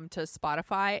moving them to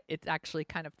Spotify. It's actually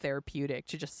kind of therapeutic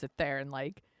to just sit there and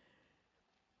like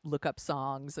look up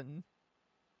songs and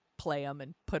play them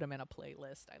and put them in a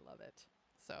playlist. I love it.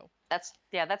 So that's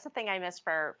the thing I miss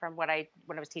from when I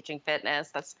was teaching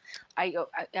fitness. I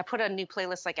put a new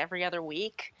playlist like every other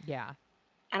week. Yeah.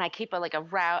 And I keep a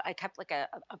route. I kept like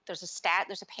there's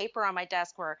a paper on my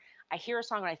desk where I hear a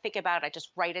song and I think about it. I just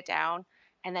write it down,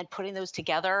 and then putting those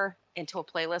together into a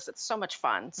playlist. It's so much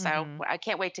fun. So I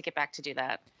can't wait to get back to do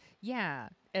that. Yeah.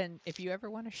 And if you ever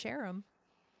want to share them,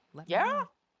 let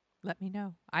me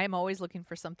know. I am always looking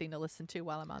for something to listen to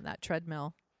while I'm on that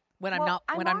treadmill. When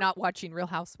I'm not watching Real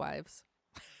Housewives.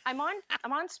 I'm on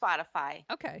Spotify.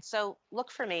 Okay. So look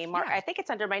for me. I think it's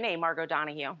under my name, Margot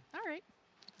Donahue. All right.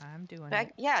 I'm doing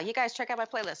it. Yeah, you guys check out my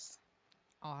playlist.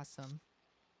 Awesome.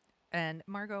 And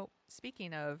Margot,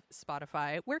 speaking of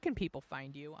Spotify, where can people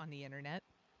find you on the internet?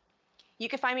 You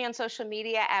can find me on social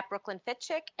media at Brooklyn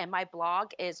Fitchick, and my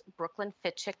blog is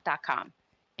brooklynfitchick.com.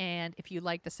 And if you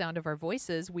like the sound of our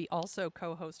voices, we also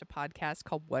co-host a podcast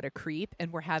called What a Creep,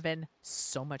 and we're having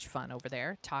so much fun over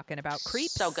there talking about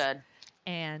creeps. So good.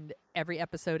 And every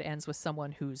episode ends with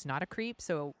someone who's not a creep.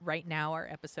 So right now our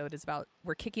episode is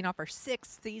we're kicking off our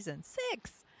 6th season.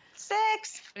 Six!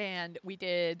 And we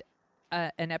did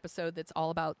an episode that's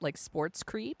all about like sports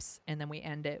creeps. And then we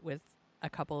end it with a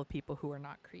couple of people who are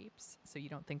not creeps. So you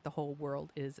don't think the whole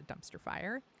world is a dumpster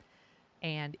fire.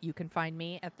 And you can find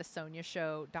me at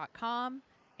thesoniashow.com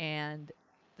and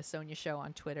The Sonia Show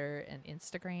on Twitter and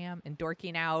Instagram, and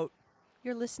Dorking Out.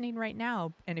 You're listening right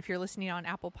now. And if you're listening on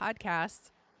Apple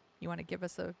Podcasts, you want to give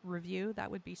us a review,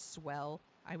 that would be swell.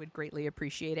 I would greatly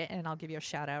appreciate it. And I'll give you a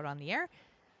shout out on the air.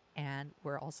 And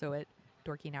we're also at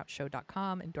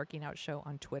dorkingoutshow.com and Dorking Out Show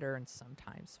on Twitter and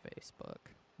sometimes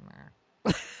Facebook.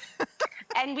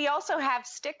 And we also have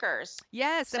stickers.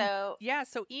 Yes. So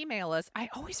email us. I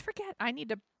always forget. I need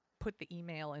to put the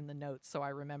email in the notes so I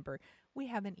remember. We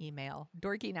have an email,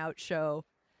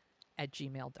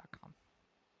 dorkingoutshow@gmail.com.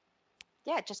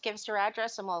 Yeah, just give us your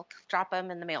address and we'll drop them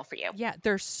in the mail for you. Yeah,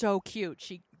 they're so cute.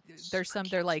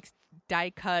 They're like die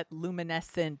cut,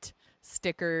 luminescent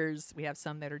stickers. We have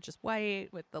some that are just white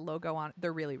with the logo on.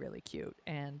 They're really, really cute.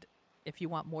 And if you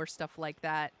want more stuff like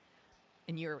that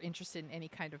and you're interested in any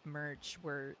kind of merch,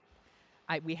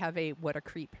 we have a What a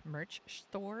Creep merch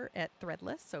store at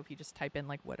Threadless. So if you just type in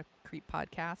like What a Creep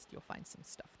podcast, you'll find some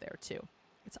stuff there too.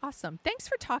 It's awesome. Thanks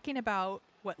for talking about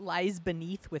what lies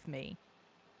beneath with me.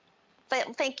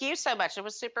 Thank you so much. It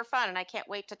was super fun, and I can't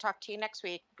wait to talk to you next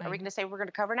week. Are we going to say we're going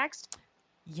to cover next?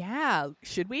 Yeah.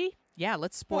 Should we? Yeah,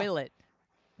 let's spoil it.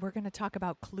 We're going to talk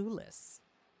about Clueless.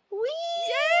 Whee!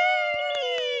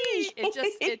 Yay!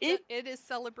 It is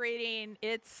celebrating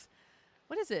its,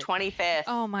 what is it? 25th.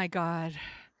 Oh, my God.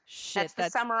 Shit. That's the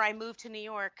summer I moved to New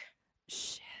York.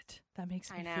 Shit. That makes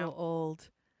me feel old.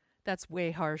 That's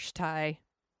way harsh, Ty.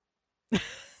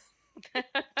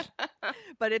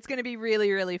 But it's going to be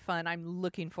really, really fun. I'm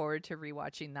looking forward to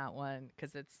rewatching that one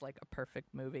because it's like a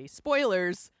perfect movie.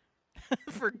 Spoilers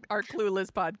for our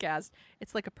Clueless podcast.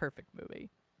 It's like a perfect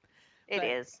movie. It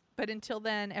is. But until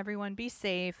then, everyone be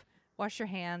safe, wash your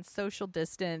hands, social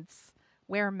distance,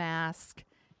 wear a mask,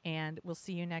 and we'll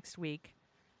see you next week.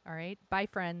 All right. Bye,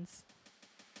 friends.